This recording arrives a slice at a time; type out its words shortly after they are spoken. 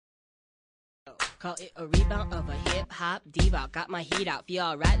Call it a rebound of a hip-hop diva. Got my heat out, feel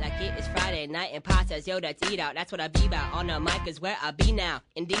alright like it is Friday night. And process, yo, that's eat out. That's what I be about. On the mic is where I be now.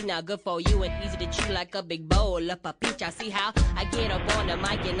 Indeed, now good for you and easy to chew like a big bowl of a peach. I see how I get up on the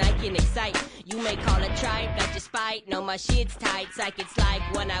mic and I can excite. You may call it tripe, that's your spite. No, my shit's tight, psych. It's like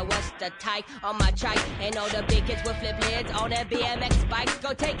when I was the type on my trike. And all the big kids with flip lids on their BMX bikes.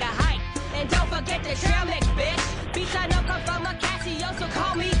 Go take a hike. And don't forget the trail mix, bitch. Beats I know come from a Casio, so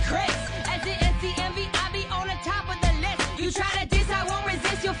call me Chris. As the NCMV, I be on the top of the list. You try to diss, I won't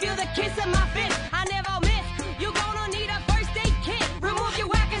resist. You'll feel the kiss of my fist. I never miss. You gonna need a first aid kit. Remove your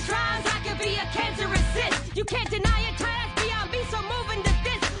wackest rhymes, I could be a cancerous cyst. You can't deny it, try to beyond me, so moving to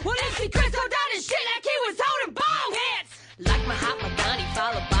this. Well, MC Chris go down and shit like he was holding bong hits. Like Mahatma Gandhi,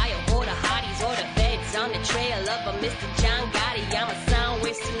 followed by a horde of hotties or the feds on the trail of a Mr. John Gotti. I'm a sound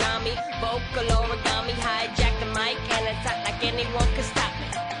wave tsunami, vocal origami, hijack the mic and attack like anyone can stop me.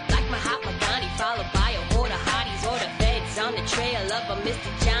 Like Mahatma Gandhi, followed by a horde of hotties or the feds on the trail of a Mr.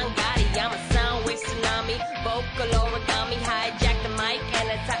 John Gotti. I'm a sound wave tsunami, vocal origami, hijack the mic and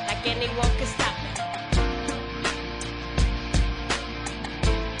attack like anyone can stop me.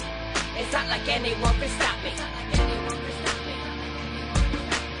 It's not like anyone can stop me.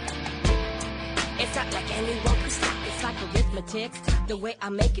 It's not like anyone can stop me. It's like arithmetic, the way I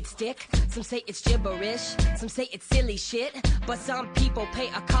make it stick. Some say it's gibberish, some say it's silly shit. But some people pay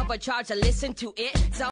a cover charge to listen to it. So